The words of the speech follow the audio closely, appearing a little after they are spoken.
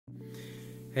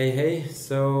Hey,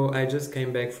 so I just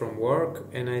came back from work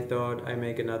and I thought I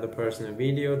make another personal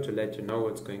video to let you know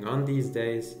what's going on these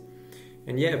days.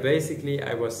 And yeah, basically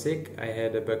I was sick, I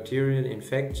had a bacterial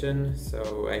infection,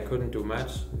 so I couldn't do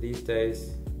much these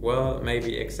days. Well,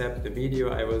 maybe except the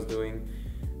video I was doing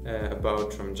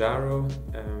about Tramjaro.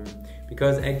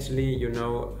 Because actually,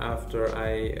 after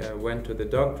I went to the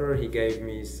doctor, he gave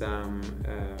me some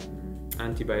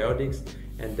antibiotics,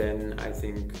 and then I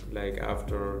think like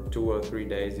after 2 or 3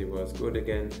 days it was good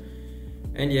again.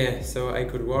 And yeah, so I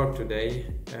could walk today,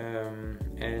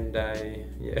 and I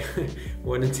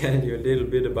want to tell you a little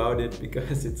bit about it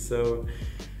because it's so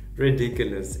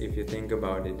ridiculous if you think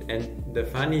about it. And the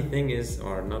funny thing is,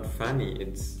 or not funny,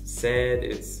 it's sad,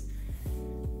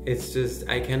 it's just,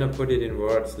 I cannot put it in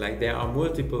words. Like, there are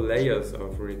multiple layers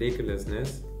of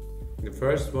ridiculousness. The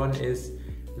first one is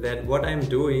that what I'm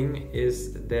doing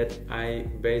is that I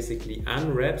basically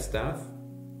unwrap stuff,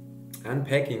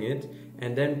 unpacking it,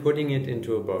 and then putting it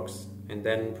into a box, and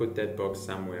then put that box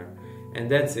somewhere.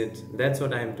 And that's it. That's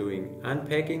what I'm doing.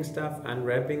 Unpacking stuff,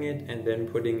 unwrapping it, and then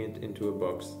putting it into a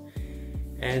box.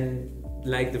 And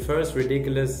like, the first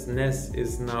ridiculousness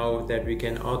is now that we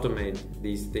can automate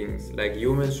these things. Like,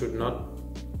 humans should not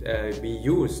be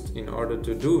used in order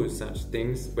to do such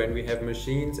things when we have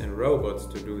machines and robots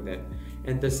to do that.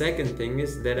 And the second thing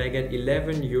is that I get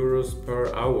 11 euros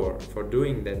per hour for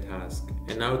doing that task.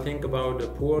 And now think about a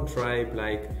poor tribe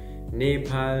like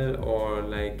Nepal or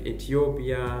like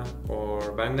Ethiopia or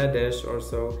Bangladesh or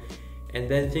so. And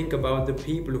then think about the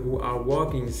people who are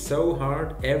working so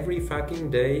hard every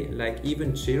fucking day. Like,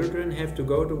 even children have to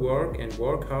go to work and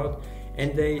work hard,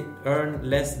 and they earn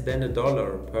less than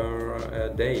 $1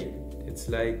 per day. It's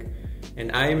like,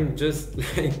 and I'm just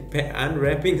like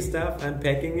unwrapping stuff,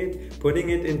 unpacking it, putting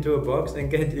it into a box, and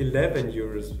get 11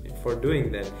 euros for doing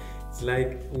that. It's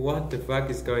like, what the fuck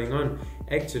is going on?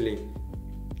 Actually,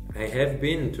 I have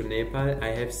been to Nepal.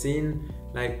 I have seen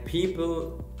like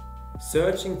people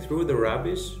searching through the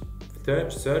rubbish,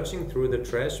 searching through the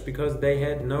trash, because they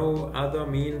had no other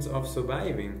means of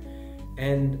surviving.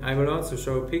 And I will also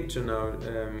show a picture now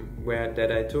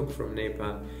that I took from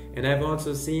Nepal. And I've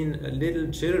also seen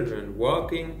little children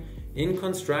walking in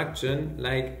construction,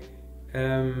 like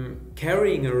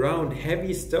carrying around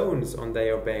heavy stones on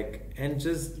their back, and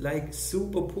just like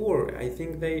super poor. I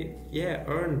think they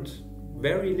earned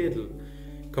very little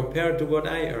compared to what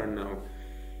I earn now.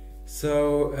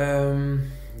 So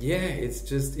it's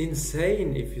just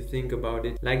insane if you think about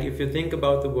it. Like, if you think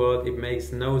about the world, it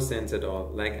makes no sense at all.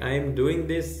 Like, I'm doing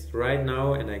this right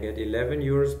now and I get 11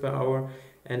 euros per hour,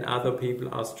 and other people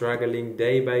are struggling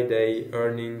day by day,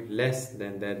 earning less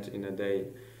than that in a day.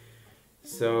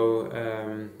 So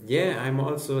I'm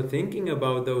also thinking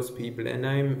about those people, and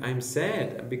I'm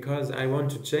sad because I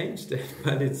want to change that,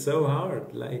 but it's so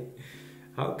hard. Like,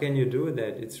 how can you do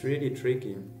that? It's really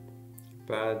tricky.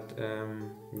 But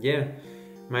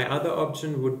my other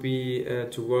option would be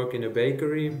to work in a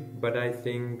bakery, but I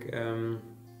think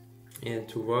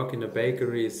to work in a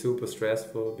bakery is super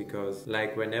stressful, because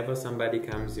like whenever somebody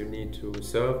comes you need to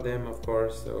serve them, of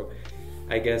course, so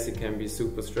I guess it can be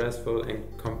super stressful. And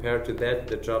compared to that,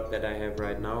 the job that I have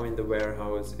right now in the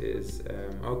warehouse is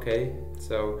okay.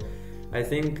 So I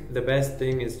think the best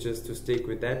thing is just to stick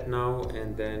with that now,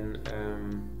 and then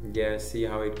see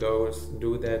how it goes.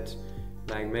 Do that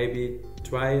like maybe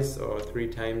 2 or 3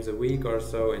 times a week or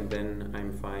so, and then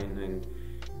I'm fine and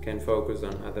can focus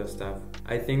on other stuff.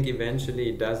 I think eventually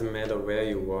it doesn't matter where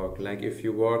you work. Like, if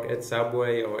you work at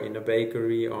Subway or in a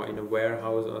bakery or in a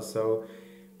warehouse or so,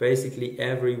 basically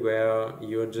everywhere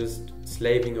you're just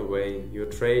slaving away.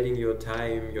 You're trading your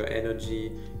time, your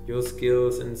energy, your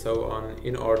skills and so on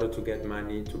in order to get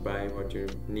money to buy what you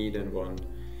need and want.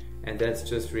 And that's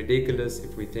just ridiculous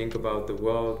if we think about the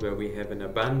world where we have an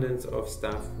abundance of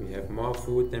stuff. We have more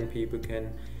food than people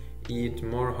can eat,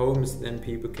 more homes than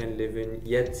people can live in,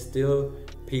 yet still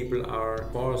people are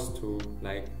forced to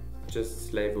like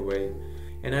just slave away.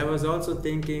 And I was also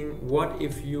thinking, what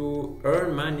if you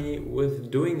earn money with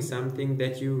doing something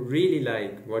that you really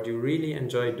like, what you really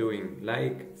enjoy doing,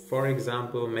 like for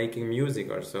example making music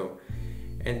or so.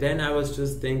 And then I was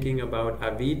just thinking about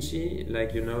Avicii,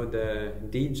 like, the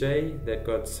DJ that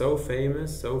got so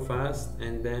famous so fast,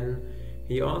 and then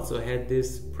he also had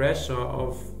this pressure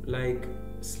of like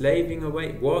slaving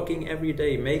away, working every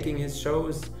day, making his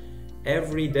shows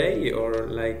every day or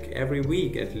like every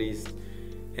week at least.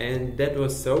 And that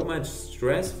was so much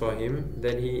stress for him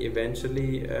that he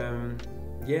eventually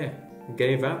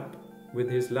gave up with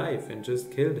his life and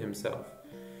just killed himself.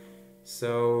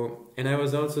 So, and I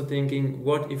was also thinking,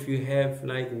 what if you have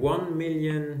like $1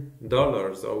 million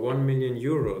or 1 million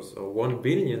euros or $1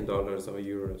 billion or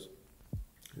euros?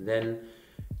 Then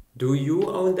do you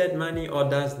own that money or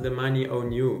does the money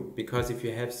own you? Because if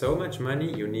you have so much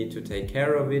money, you need to take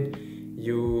care of it.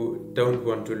 You don't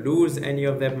want to lose any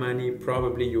of that money.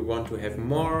 Probably you want to have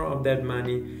more of that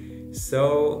money.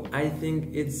 So I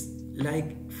think it's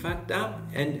like fucked up.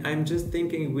 And I'm just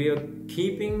thinking we are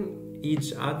keeping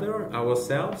each other,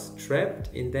 ourselves, trapped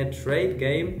in that trade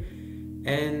game.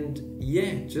 And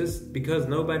yeah, just because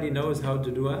nobody knows how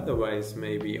to do otherwise,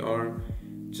 maybe, or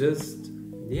just,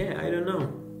 yeah, I don't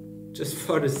know, just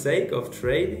for the sake of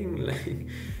trading, like.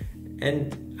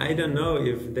 And I don't know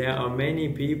if there are many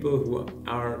people who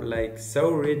are like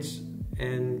so rich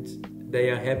and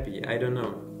they are happy. I don't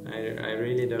know. I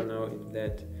really don't know if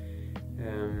that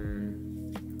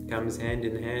comes hand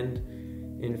in hand.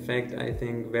 In fact, I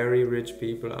think very rich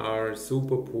people are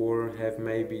super poor, have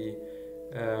maybe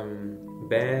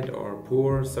bad or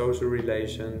poor social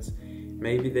relations.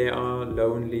 Maybe they are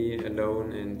lonely,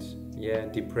 alone, and yeah,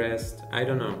 depressed. I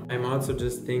don't know. I'm also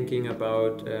just thinking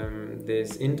about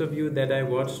this interview that I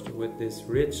watched with this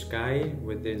rich guy,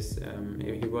 with this,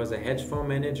 he was a hedge fund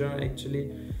manager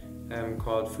actually,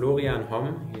 called Florian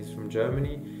Homm. He's from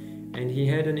Germany. And he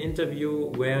had an interview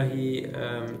where he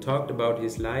talked about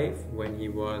his life when he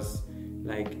was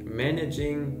like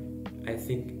managing, I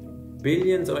think,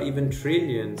 billions or even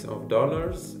trillions of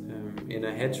dollars in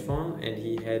a hedge fund, and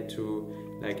he had to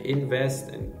like invest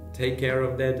and take care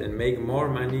of that and make more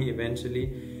money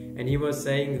eventually. And he was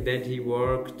saying that he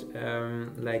worked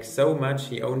like so much,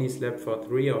 he only slept for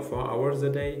 3 or 4 hours a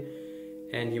day,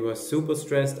 and he was super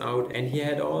stressed out, and he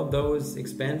had all those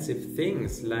expensive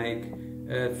things like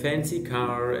a fancy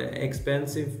car,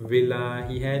 expensive villa,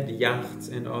 he had yachts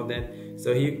and all that.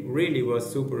 So he really was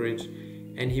super rich,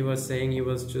 and he was saying he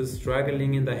was just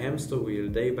struggling in the hamster wheel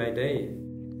day by day.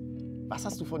 Was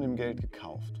hast du von dem Geld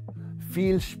gekauft?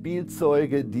 Viel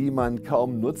Spielzeuge, die man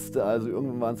kaum nutzte. Also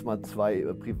irgendwann waren es mal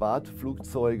 2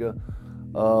 Privatflugzeuge,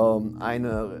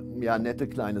 eine ja, nette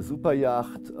kleine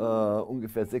Superjacht,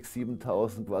 ungefähr 6.000,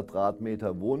 7.000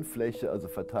 Quadratmeter Wohnfläche, also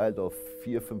verteilt auf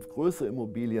 4, 5 größere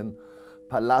Immobilien,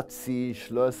 Palazzi,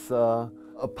 Schlösser,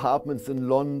 Apartments in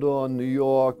London, New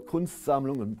York,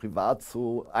 Kunstsammlungen und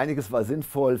Privatzoo. Einiges war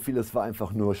sinnvoll, vieles war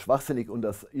einfach nur schwachsinnig, und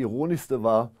das Ironischste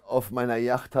war, auf meiner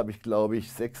Yacht habe ich, glaube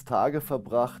ich, 6 Tage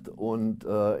verbracht, und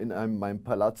in meinem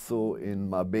Palazzo in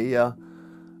Marbella,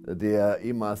 der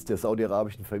ehemals der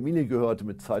saudi-arabischen Familie gehörte,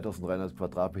 mit 2.300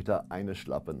 Quadratmeter, eine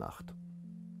schlappe Nacht.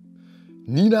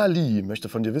 Nina Lee möchte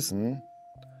von dir wissen,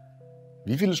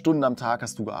 wie viele Stunden am Tag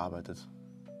hast du gearbeitet?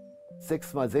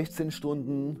 6 mal 16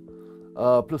 Stunden.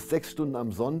 Plus 6 Stunden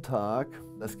am Sonntag.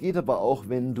 Das geht aber auch,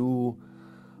 wenn du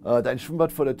dein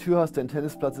Schwimmbad vor der Tür hast, dein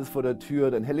Tennisplatz ist vor der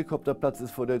Tür, dein Helikopterplatz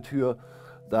ist vor der Tür,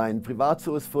 dein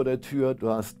Privatzoo ist vor der Tür, du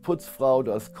hast Putzfrau,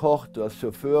 du hast Koch, du hast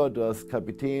Chauffeur, du hast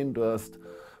Kapitän, du hast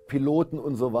Piloten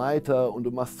und so weiter, und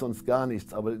du machst sonst gar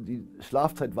nichts. Aber die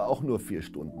Schlafzeit war auch nur 4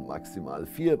 Stunden maximal.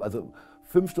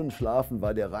 5 Stunden schlafen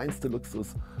war der reinste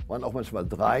Luxus, waren auch manchmal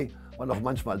 3, waren auch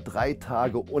manchmal 3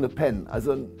 Tage ohne Pennen.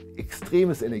 Also ein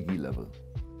extremes Energielevel.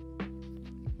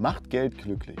 Macht Geld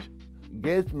glücklich?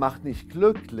 Geld macht nicht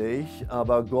glücklich,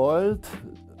 aber Gold,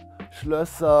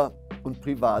 Schlösser und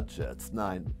Privatjets,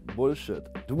 nein, Bullshit.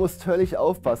 Du musst höllisch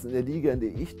aufpassen. In der Liga, in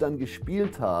der ich dann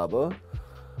gespielt habe,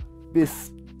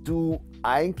 bist du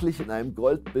eigentlich in einem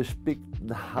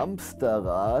goldbespickten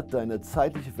Hamsterrad. Deine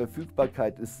zeitliche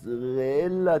Verfügbarkeit ist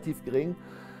relativ gering.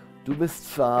 Du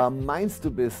bist zwar, meinst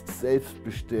du bist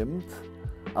selbstbestimmt,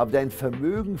 aber dein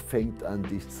Vermögen fängt an,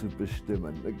 dich zu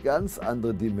bestimmen. Eine ganz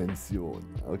andere Dimension.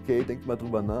 Okay, denk mal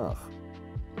drüber nach.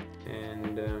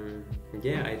 And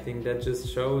yeah, I think that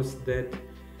just shows that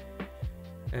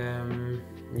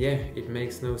yeah, it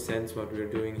makes no sense what we're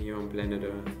doing here on planet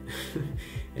Earth.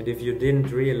 And if you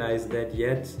didn't realize that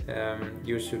yet,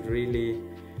 you should really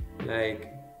like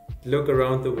look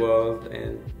around the world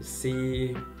and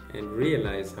see and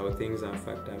realize how things are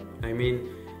fucked up. I mean,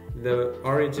 the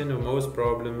origin of most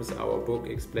problems, our book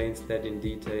explains that in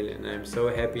detail, and I'm so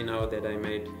happy now that I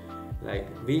made like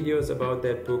videos about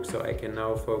that book, so I can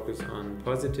now focus on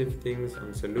positive things,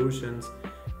 on solutions.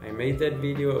 I made that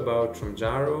video about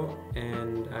Trumjaro,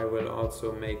 and I will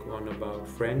also make one about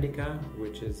Friendica,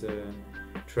 which is a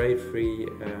trade-free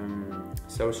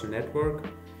social network.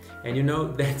 And you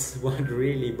know, that's what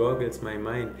really boggles my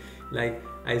mind. Like,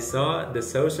 I saw The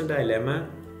Social Dilemma,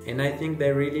 and I think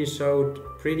they really showed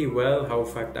pretty well how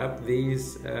fucked up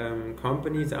these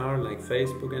companies are, like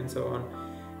Facebook and so on.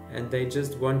 And they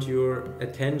just want your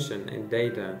attention and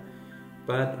data.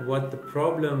 But what the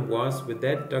problem was with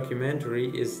that documentary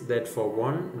is that, for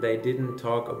one, they didn't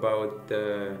talk about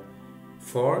the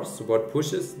force, what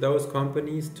pushes those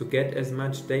companies to get as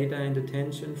much data and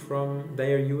attention from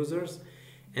their users.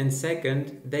 And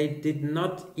second, they did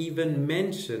not even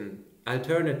mention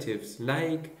alternatives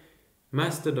like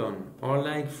Mastodon or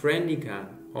like Friendica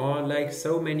or like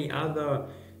so many other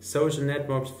social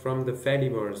networks from the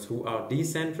Fediverse, who are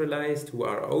decentralized, who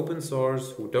are open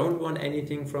source, who don't want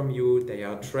anything from you, they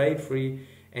are trade free,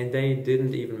 and they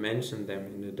didn't even mention them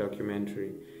in the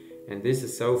documentary. And this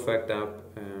is so fucked up.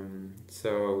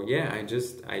 So yeah, I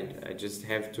just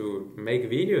have to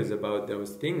make videos about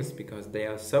those things because they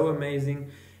are so amazing,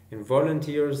 and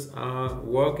volunteers are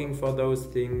working for those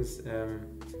things.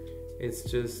 It's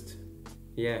just,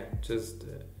 yeah, just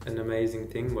an amazing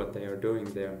thing what they are doing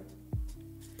there.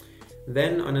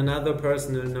 Then on another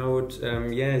personal note,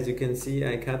 yeah, as you can see,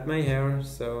 I cut my hair,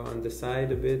 so on the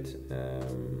side a bit.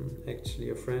 Actually,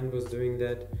 a friend was doing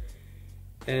that.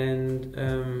 And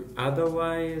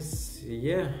otherwise,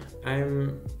 yeah,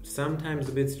 I'm sometimes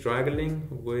a bit struggling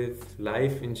with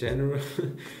life in general.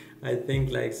 I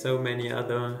think like so many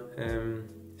other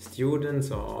students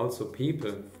or also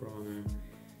people from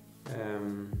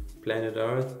planet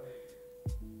Earth,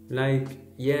 like,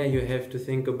 yeah, you have to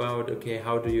think about, okay,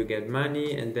 how do you get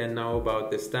money? And then now about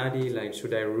the study, like,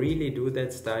 should I really do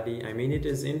that study? I mean, it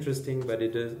is interesting, but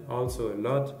it is also a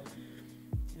lot.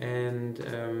 And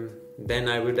then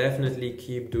I will definitely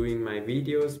keep doing my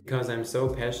videos because I'm so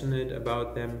passionate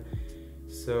about them.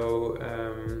 So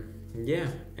yeah,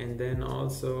 and then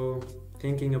also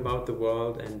thinking about the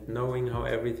world and knowing how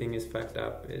everything is fucked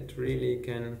up, it really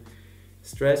can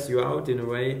stress you out in a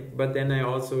way. But then I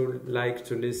also like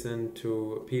to listen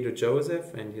to Peter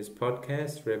Joseph and his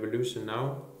podcast Revolution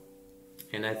Now,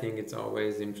 and I think it's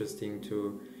always interesting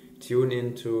to tune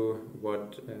into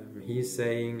what he's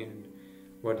saying and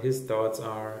what his thoughts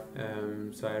are,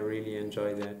 so I really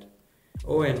enjoy that.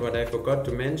 Oh, and what I forgot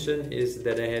to mention is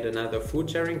that I had another food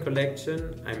sharing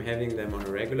collection. I'm having them on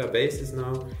a regular basis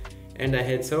now, and I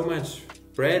had so much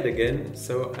bread again,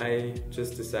 so I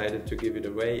just decided to give it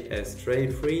away as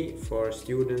trade free for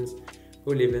students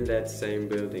who live in that same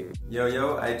building.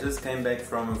 Yo, I just came back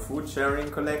from a food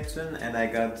sharing collection and I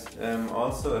got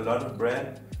also a lot of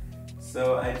bread.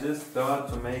 So I just thought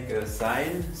to make a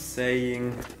sign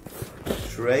saying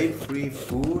trade free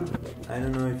food. I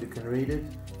don't know if you can read it,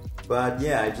 but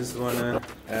yeah, I just wanna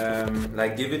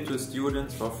like give it to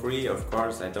students for free. Of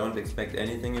course, I don't expect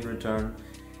anything in return.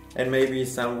 And maybe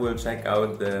some will check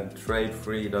out the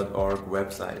tradefree.org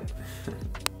website.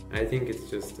 I think it's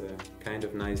just a kind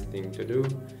of nice thing to do.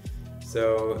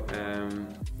 So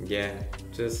yeah,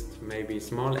 just maybe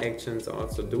small actions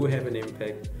also do have an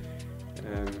impact.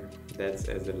 That's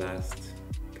as a last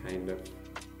kind of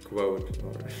quote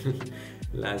or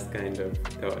last kind of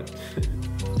thought.